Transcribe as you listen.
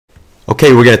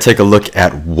Okay, we're going to take a look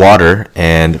at water,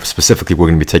 and specifically we're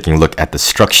going to be taking a look at the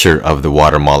structure of the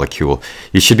water molecule.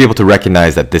 You should be able to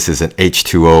recognize that this is an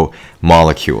H2O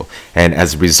molecule, and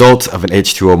as a result of an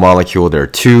H2O molecule there are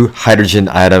two hydrogen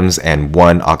atoms and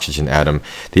one oxygen atom.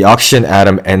 The oxygen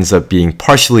atom ends up being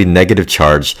partially negative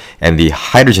charged and the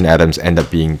hydrogen atoms end up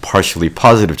being partially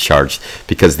positive charged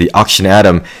because the oxygen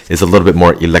atom is a little bit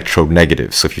more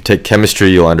electronegative. So if you take chemistry,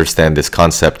 you'll understand this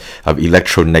concept of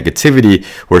electronegativity,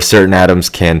 where certain atoms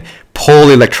can pull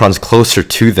electrons closer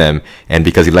to them, and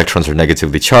because electrons are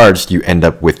negatively charged, you end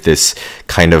up with this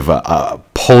kind of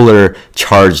polar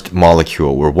charged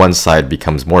molecule where one side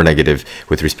becomes more negative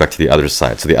with respect to the other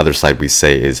side. So the other side, we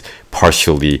say, is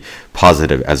partially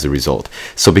positive as a result.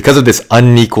 So because of this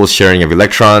unequal sharing of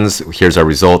electrons, here's our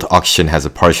result. Oxygen has a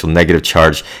partial negative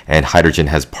charge and hydrogen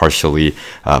has partially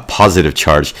positive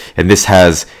charge, and this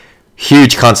has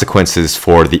huge consequences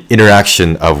for the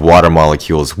interaction of water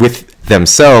molecules with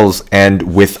themselves and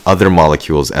with other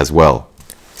molecules as well.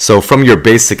 So from your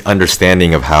basic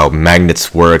understanding of how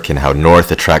magnets work and how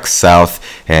north attracts south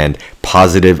and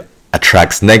positive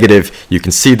attracts negative, you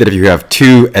can see that if you have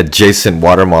two adjacent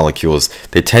water molecules,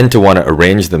 they tend to want to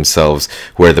arrange themselves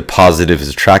where the positive is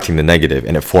attracting the negative,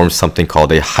 and it forms something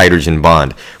called a hydrogen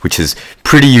bond, which is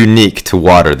pretty unique to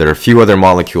water. There are a few other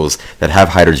molecules that have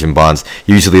hydrogen bonds.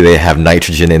 Usually they have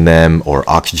nitrogen in them or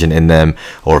oxygen in them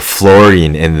or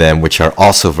fluorine in them, which are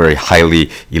also very highly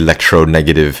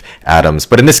electronegative atoms.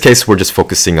 But in this case, we're just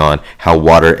focusing on how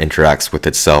water interacts with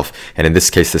itself, and in this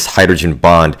case, this hydrogen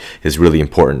bond is really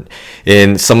important.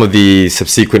 In some of the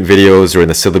subsequent videos or in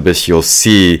the syllabus, you'll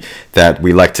see that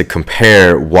we like to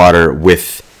compare water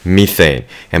with methane,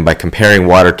 and by comparing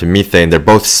water to methane, they're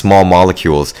both small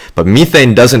molecules, but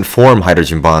methane doesn't form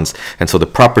hydrogen bonds, and so the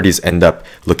properties end up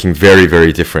looking very,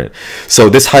 very different. So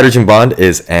this hydrogen bond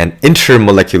is an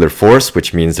intermolecular force,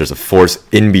 which means there's a force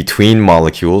in between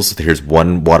molecules. Here's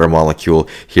one water molecule,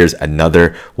 here's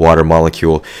another water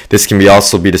molecule. This can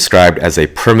also be described as a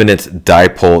permanent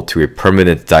dipole to a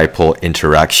permanent dipole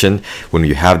interaction when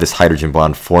you have this hydrogen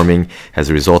bond forming as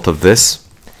a result of this.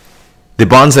 The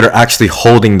bonds that are actually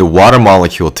holding the water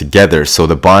molecule together, so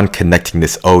the bond connecting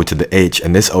this O to the H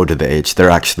and this O to the H, they're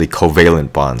actually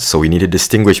covalent bonds. So we need to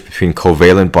distinguish between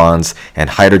covalent bonds and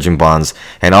hydrogen bonds,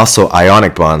 and also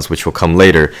ionic bonds, which will come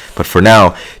later. But for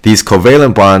now, these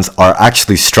covalent bonds are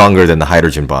actually stronger than the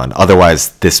hydrogen bond.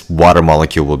 Otherwise, this water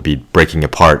molecule will be breaking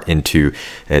apart into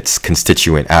its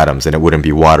constituent atoms and it wouldn't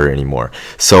be water anymore.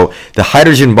 So the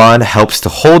hydrogen bond helps to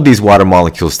hold these water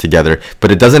molecules together, but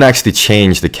it doesn't actually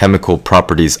change the chemical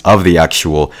properties of the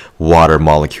actual water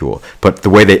molecule, but the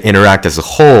way they interact as a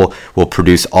whole will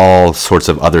produce all sorts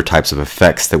of other types of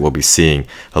effects that we'll be seeing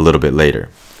a little bit later.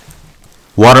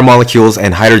 Water molecules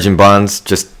and hydrogen bonds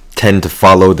just tend to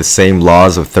follow the same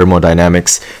laws of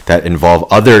thermodynamics that involve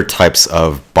other types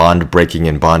of bond breaking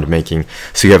and bond making.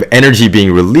 So you have energy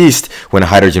being released when a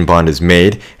hydrogen bond is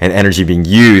made and energy being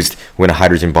used when a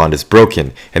hydrogen bond is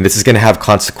broken. And this is going to have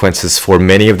consequences for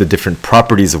many of the different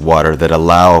properties of water that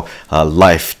allow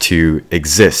life to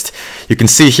exist. You can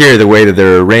see here the way that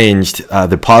they're arranged.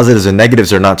 The positives and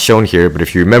negatives are not shown here, but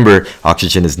if you remember,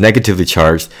 oxygen is negatively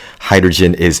charged,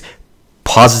 hydrogen is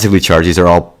positively charged. These are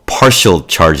all partial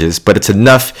charges, but it's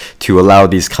enough to allow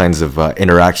these kinds of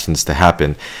interactions to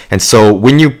happen. And so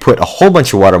when you put a whole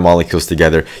bunch of water molecules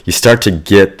together, you start to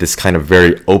get this kind of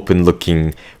very open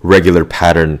looking regular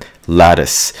pattern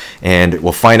lattice, and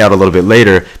we'll find out a little bit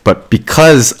later, but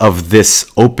because of this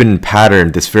open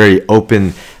pattern, this very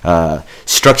open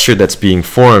structure that's being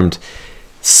formed,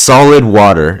 solid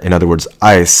water, in other words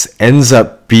ice, ends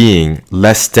up being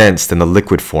less dense than the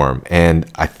liquid form. And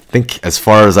I think, as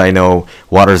far as I know,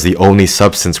 water is the only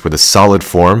substance where the solid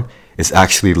form is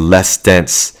actually less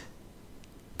dense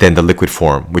than the liquid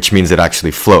form, which means it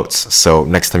actually floats. So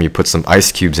next time you put some ice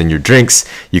cubes in your drinks,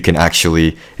 you can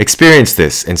actually experience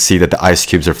this and see that the ice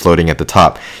cubes are floating at the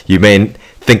top. You may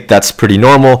think that's pretty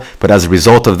normal, but as a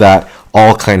result of that,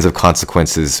 all kinds of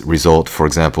consequences result. For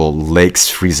example, lakes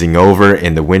freezing over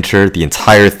in the winter. The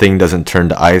entire thing doesn't turn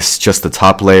to ice, just the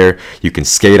top layer. You can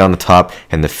skate on the top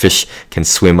and the fish can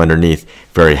swim underneath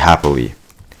very happily.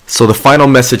 So the final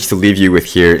message to leave you with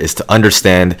here is to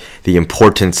understand the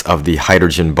importance of the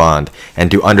hydrogen bond and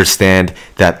to understand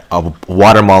that a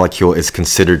water molecule is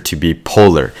considered to be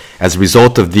polar. As a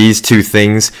result of these two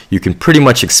things, you can pretty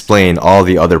much explain all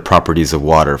the other properties of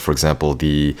water. For example,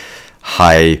 the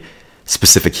high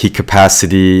specific heat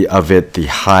capacity of it, the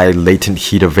high latent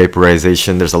heat of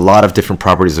vaporization. There's a lot of different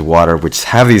properties of water which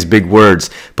have these big words,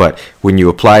 but when you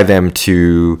apply them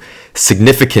to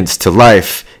significance to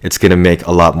life, it's going to make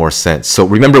a lot more sense. So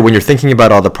remember, when you're thinking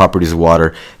about all the properties of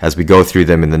water, as we go through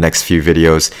them in the next few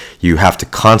videos, you have to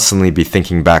constantly be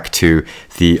thinking back to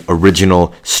the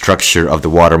original structure of the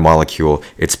water molecule,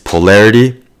 its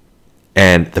polarity,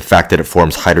 and the fact that it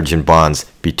forms hydrogen bonds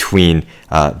between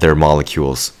their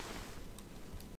molecules.